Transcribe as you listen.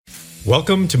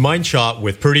Welcome to Mind Shot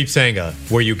with Pradeep Sangha,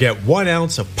 where you get 1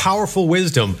 ounce of powerful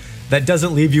wisdom that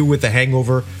doesn't leave you with the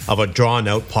hangover of a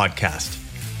drawn-out podcast.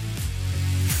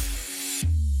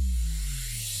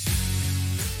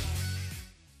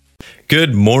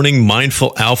 Good morning,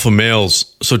 mindful alpha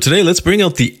males. So today, let's bring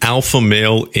out the alpha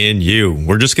male in you.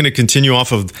 We're just going to continue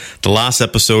off of the last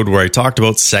episode where I talked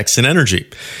about sex and energy.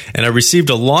 And I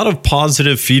received a lot of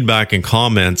positive feedback and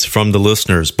comments from the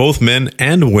listeners, both men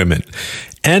and women,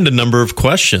 and a number of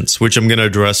questions, which I'm going to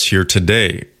address here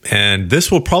today. And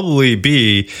this will probably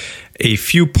be a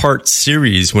few-part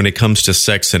series when it comes to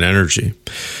sex and energy.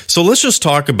 So let's just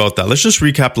talk about that. Let's just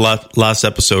recap last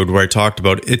episode where I talked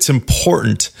about it's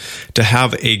important to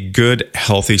have a good,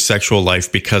 healthy sexual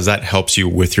life because that helps you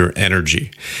with your energy,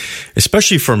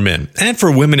 especially for men and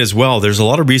for women as well. There's a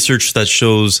lot of research that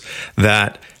shows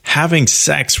that having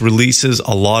sex releases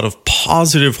a lot of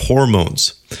positive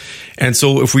hormones. And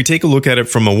so if we take a look at it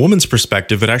from a woman's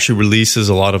perspective, it actually releases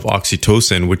a lot of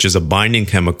oxytocin, which is a binding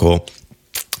chemical.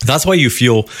 That's why you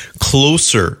feel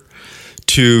closer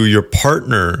to your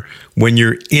partner when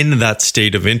you're in that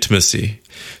state of intimacy.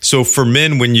 So for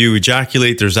men, when you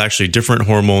ejaculate, there's actually different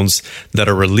hormones that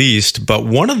are released. But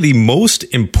one of the most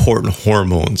important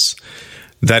hormones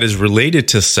that is related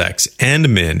to sex and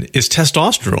men is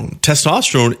testosterone.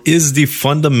 Testosterone is the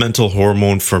fundamental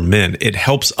hormone for men. It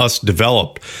helps us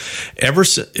develop.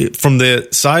 From the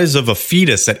size of a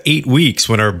fetus at 8 weeks,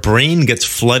 when our brain gets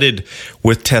flooded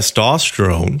with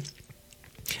testosterone,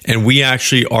 and we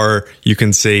actually are, you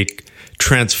can say,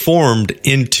 transformed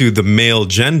into the male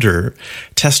gender,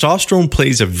 testosterone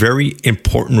plays a very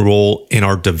important role in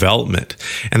our development.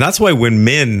 And that's why when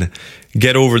men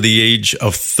get over the age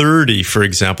of 30, for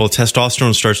example,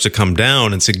 testosterone starts to come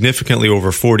down and significantly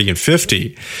over 40 and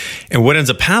 50. And what ends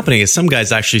up happening is some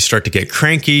guys actually start to get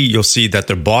cranky. You'll see that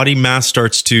their body mass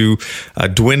starts to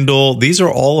dwindle. These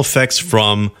are all effects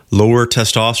from lower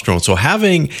testosterone. So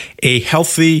having a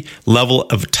healthy level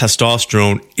of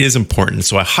testosterone is important.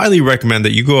 So I highly recommend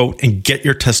that you go out and get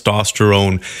your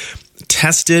testosterone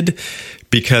tested,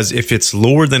 because if it's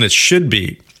lower than it should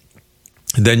be,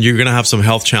 then you're going to have some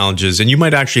health challenges, and you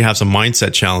might actually have some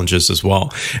mindset challenges as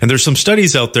well. And there's some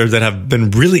studies out there that have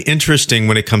been really interesting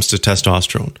when it comes to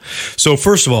testosterone. So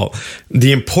first of all,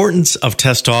 the importance of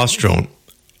testosterone.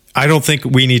 I don't think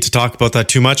we need to talk about that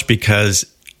too much because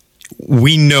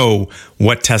we know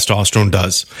what testosterone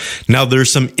does. Now,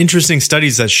 there's some interesting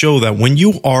studies that show that when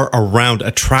you are around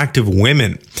attractive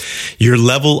women, your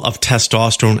level of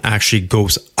testosterone actually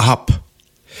goes up.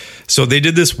 So they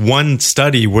did this one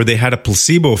study where they had a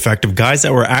placebo effect of guys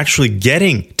that were actually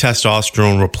getting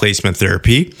testosterone replacement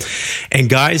therapy and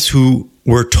guys who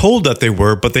were told that they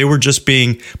were, but they were just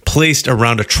being placed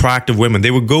around attractive women.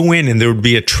 They would go in and there would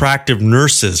be attractive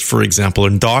nurses, for example,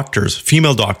 and doctors,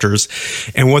 female doctors.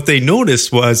 And what they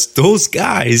noticed was those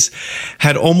guys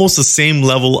had almost the same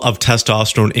level of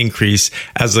testosterone increase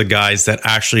as the guys that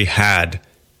actually had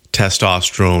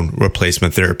testosterone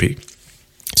replacement therapy.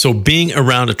 So being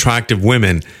around attractive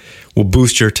women will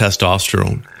boost your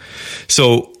testosterone.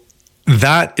 So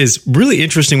that is really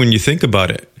interesting when you think about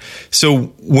it. So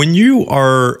when you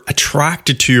are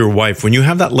attracted to your wife, when you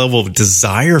have that level of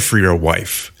desire for your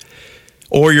wife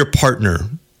or your partner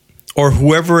or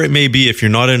whoever it may be, if you're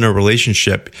not in a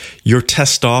relationship, your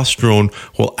testosterone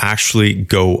will actually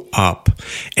go up.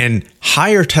 And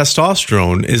higher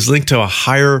testosterone is linked to a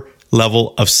higher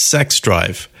level of sex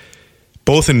drive,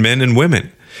 both in men and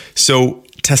women. So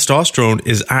testosterone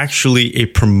is actually a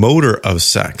promoter of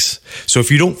sex. So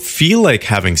if you don't feel like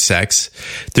having sex,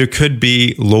 there could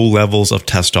be low levels of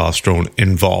testosterone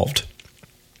involved.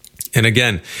 And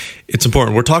again, it's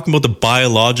important. We're talking about the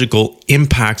biological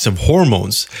impacts of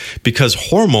hormones, because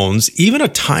hormones, even a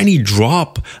tiny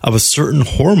drop of a certain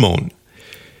hormone,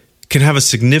 can have a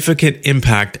significant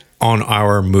impact on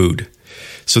our mood.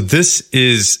 So this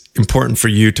is important for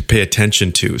you to pay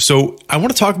attention to. So I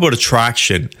want to talk about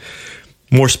attraction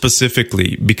more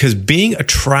specifically, because being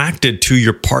attracted to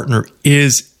your partner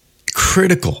is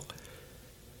critical,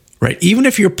 right? Even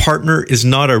if your partner is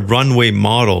not a runway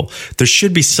model, there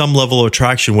should be some level of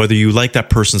attraction, whether you like that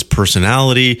person's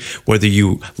personality, whether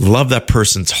you love that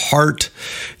person's heart,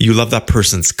 you love that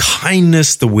person's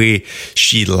kindness, the way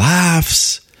she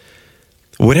laughs.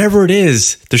 Whatever it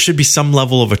is, there should be some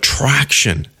level of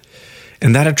attraction.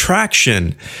 And that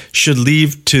attraction should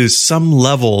lead to some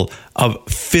level of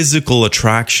physical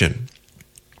attraction.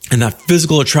 And that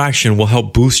physical attraction will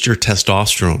help boost your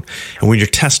testosterone. And when your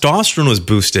testosterone is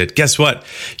boosted, guess what?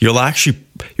 You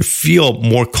feel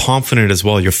more confident as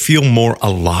well. You'll feel more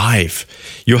alive.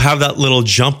 You'll have that little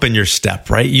jump in your step,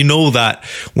 right? You know that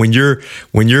when you're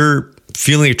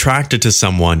feeling attracted to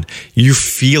someone, you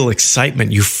feel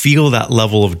excitement. You feel that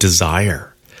level of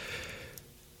desire.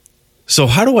 So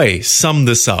how do I sum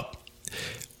this up?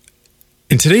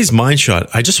 In today's Mind Shot,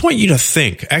 I just want you to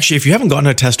think. Actually, if you haven't gotten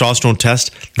a testosterone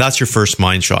test, that's your first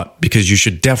Mind Shot, because you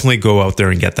should definitely go out there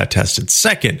and get that tested.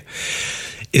 Second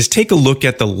is take a look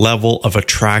at the level of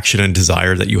attraction and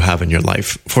desire that you have in your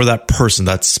life for that person,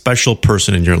 that special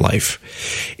person in your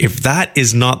life. If that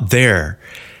is not there,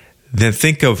 then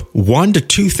think of 1 to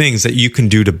 2 things that you can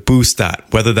do to boost that,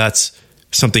 whether that's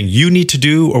something you need to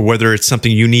do or whether it's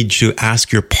something you need to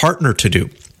ask your partner to do.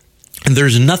 And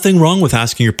there's nothing wrong with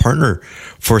asking your partner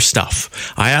for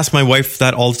stuff. I ask my wife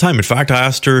that all the time. In fact, I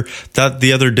asked her that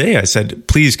the other day. I said,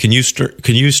 please, can you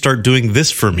start doing this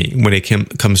for me when it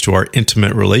comes to our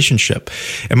intimate relationship?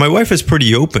 And my wife is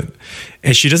pretty open,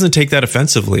 and she doesn't take that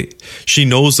offensively. She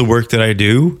knows the work that I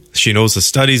do. She knows the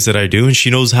studies that I do, and she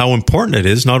knows how important it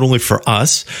is, not only for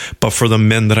us, but for the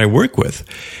men that I work with.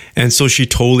 And so she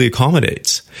totally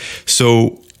accommodates.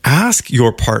 So ask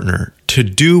your partner to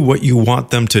do what you want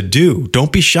them to do.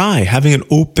 Don't be shy. Having an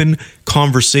open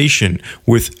conversation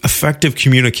with effective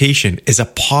communication is a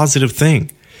positive thing.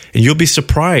 And you'll be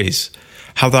surprised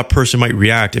how that person might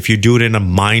react if you do it in a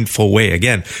mindful way.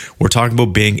 Again, we're talking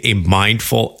about being a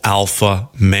mindful alpha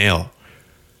male,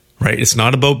 right? It's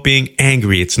not about being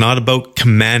angry. It's not about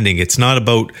commanding. It's not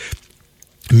about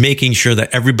making sure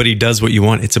that everybody does what you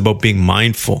want. It's about being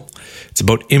mindful. It's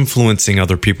about influencing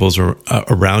other people's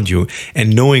around you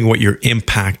and knowing what your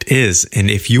impact is. And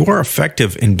if you are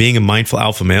effective in being a mindful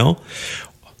alpha male,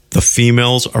 the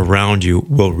females around you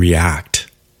will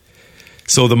react.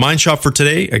 So the Mind Shot for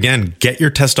today, again, get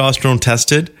your testosterone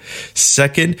tested.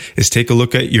 Second is take a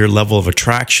look at your level of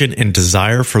attraction and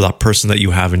desire for that person that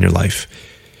you have in your life.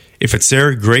 If it's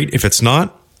there, great. If it's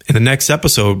not, in the next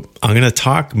episode, I'm going to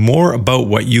talk more about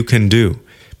what you can do,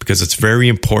 because it's very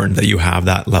important that you have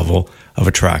that level of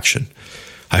attraction.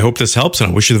 I hope this helps,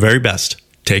 and I wish you the very best.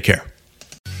 Take care.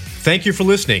 Thank you for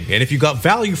listening. And if you got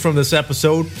value from this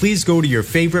episode, please go to your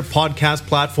favorite podcast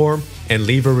platform and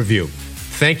leave a review.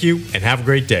 Thank you, and have a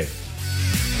great day.